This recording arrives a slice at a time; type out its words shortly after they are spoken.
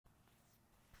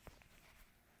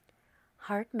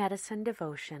Heart Medicine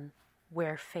Devotion,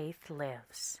 Where Faith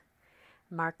Lives.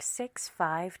 Mark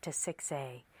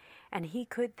 6:5-6a. And he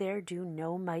could there do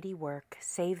no mighty work,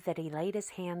 save that he laid his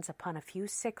hands upon a few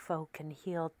sick folk and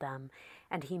healed them,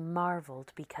 and he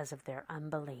marveled because of their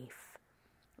unbelief.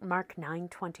 Mark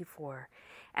 9:24.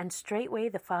 And straightway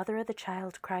the father of the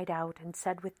child cried out and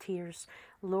said with tears,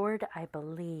 Lord, I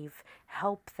believe,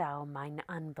 help thou mine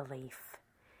unbelief.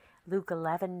 Luke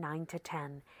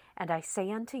 11:9-10. And I say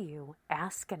unto you,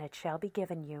 ask and it shall be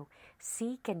given you,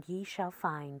 seek and ye shall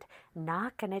find,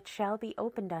 knock and it shall be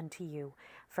opened unto you.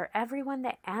 For everyone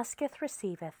that asketh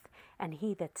receiveth, and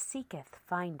he that seeketh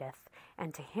findeth,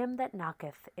 and to him that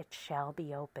knocketh it shall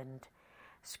be opened.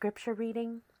 Scripture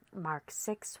reading, Mark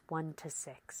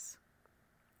 6:1-6.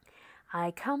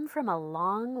 I come from a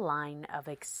long line of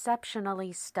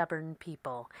exceptionally stubborn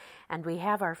people, and we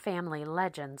have our family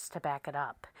legends to back it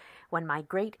up. When my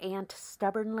great-aunt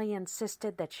stubbornly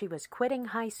insisted that she was quitting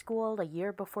high school a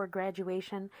year before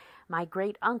graduation, my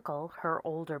great-uncle, her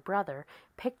older brother,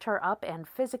 picked her up and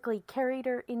physically carried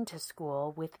her into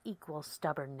school with equal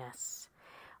stubbornness.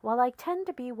 While I tend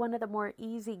to be one of the more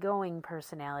easygoing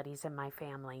personalities in my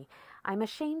family, I'm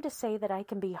ashamed to say that I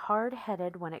can be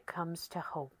hard-headed when it comes to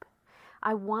hope.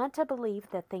 I want to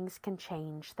believe that things can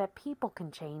change, that people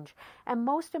can change, and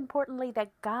most importantly,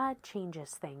 that God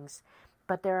changes things.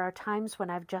 But there are times when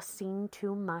I've just seen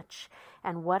too much,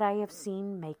 and what I have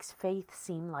seen makes faith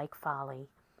seem like folly.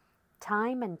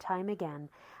 Time and time again,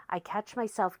 I catch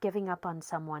myself giving up on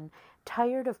someone,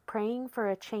 tired of praying for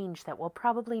a change that will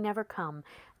probably never come,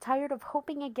 tired of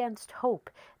hoping against hope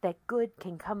that good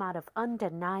can come out of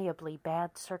undeniably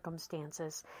bad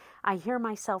circumstances. I hear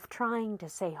myself trying to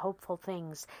say hopeful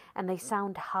things, and they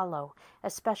sound hollow,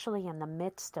 especially in the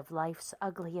midst of life's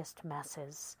ugliest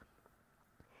messes.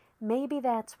 Maybe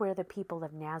that's where the people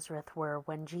of Nazareth were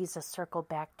when Jesus circled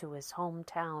back to his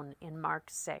hometown in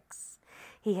Mark 6.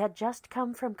 He had just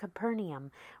come from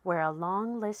Capernaum, where a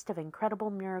long list of incredible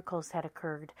miracles had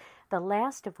occurred, the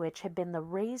last of which had been the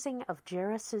raising of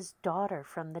Jairus' daughter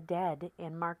from the dead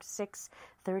in Mark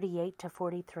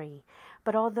 6:38-43.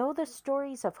 But although the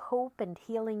stories of hope and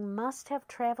healing must have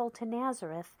traveled to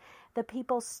Nazareth, the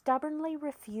people stubbornly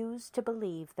refused to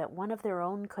believe that one of their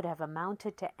own could have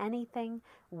amounted to anything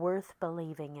worth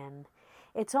believing in.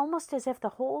 It's almost as if the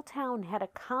whole town had a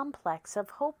complex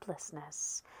of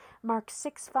hopelessness. Mark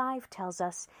 6:5 tells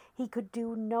us he could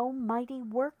do no mighty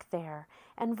work there,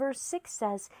 and verse 6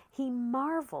 says he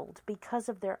marveled because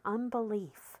of their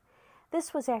unbelief.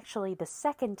 This was actually the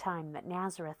second time that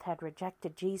Nazareth had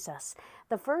rejected Jesus.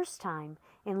 The first time,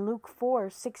 in Luke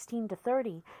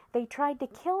 4:16-30, they tried to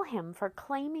kill him for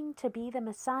claiming to be the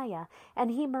Messiah, and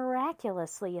he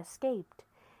miraculously escaped.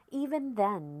 Even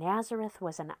then, Nazareth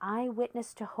was an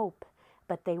eyewitness to hope,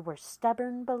 but they were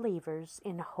stubborn believers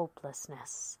in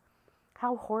hopelessness.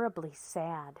 How horribly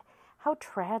sad. How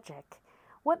tragic.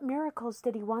 What miracles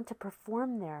did he want to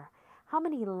perform there? How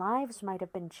many lives might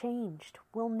have been changed?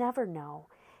 We'll never know.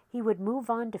 He would move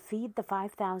on to feed the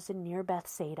 5,000 near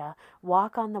Bethsaida,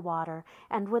 walk on the water,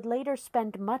 and would later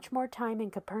spend much more time in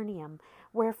Capernaum,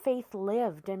 where faith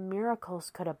lived and miracles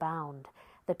could abound.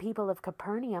 The people of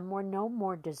Capernaum were no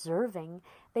more deserving,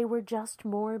 they were just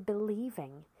more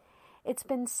believing. It's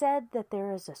been said that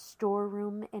there is a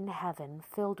storeroom in heaven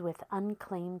filled with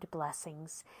unclaimed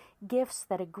blessings, gifts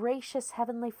that a gracious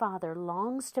Heavenly Father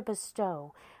longs to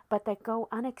bestow, but that go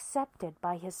unaccepted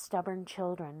by His stubborn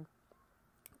children.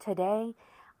 Today,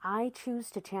 I choose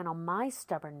to channel my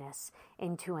stubbornness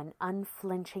into an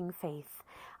unflinching faith.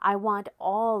 I want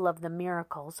all of the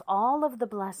miracles, all of the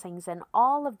blessings, and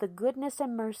all of the goodness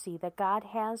and mercy that God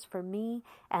has for me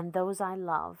and those I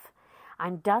love.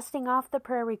 I'm dusting off the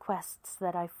prayer requests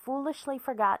that I've foolishly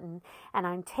forgotten, and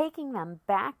I'm taking them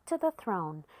back to the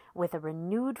throne with a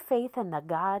renewed faith in the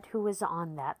God who is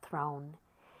on that throne.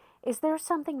 Is there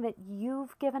something that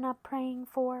you've given up praying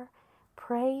for?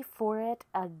 Pray for it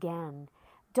again.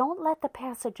 Don't let the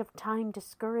passage of time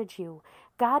discourage you.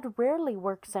 God rarely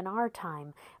works in our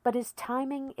time, but His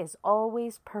timing is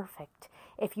always perfect.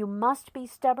 If you must be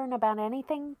stubborn about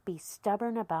anything, be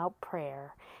stubborn about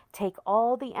prayer. Take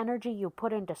all the energy you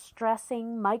put into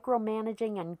stressing,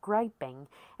 micromanaging, and griping,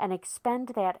 and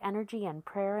expend that energy in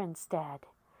prayer instead.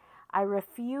 I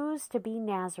refuse to be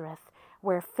Nazareth,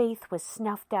 where faith was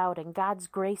snuffed out and God's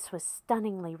grace was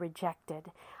stunningly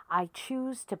rejected. I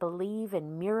choose to believe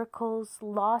in miracles,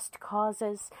 lost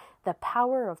causes, the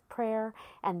power of prayer,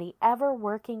 and the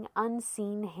ever-working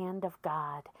unseen hand of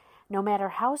God. No matter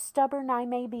how stubborn I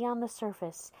may be on the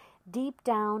surface, deep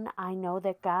down I know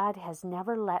that God has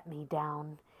never let me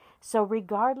down. So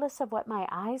regardless of what my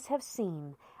eyes have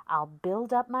seen, I'll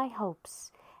build up my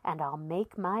hopes, and I'll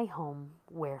make my home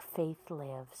where faith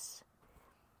lives.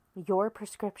 Your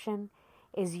prescription?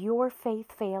 Is your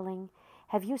faith failing?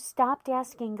 Have you stopped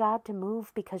asking God to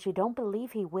move because you don't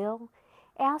believe He will?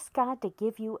 Ask God to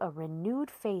give you a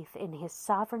renewed faith in His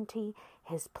sovereignty,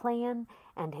 His plan,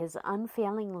 and His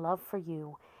unfailing love for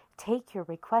you. Take your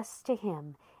requests to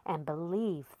Him and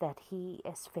believe that He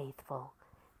is faithful.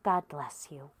 God bless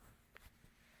you.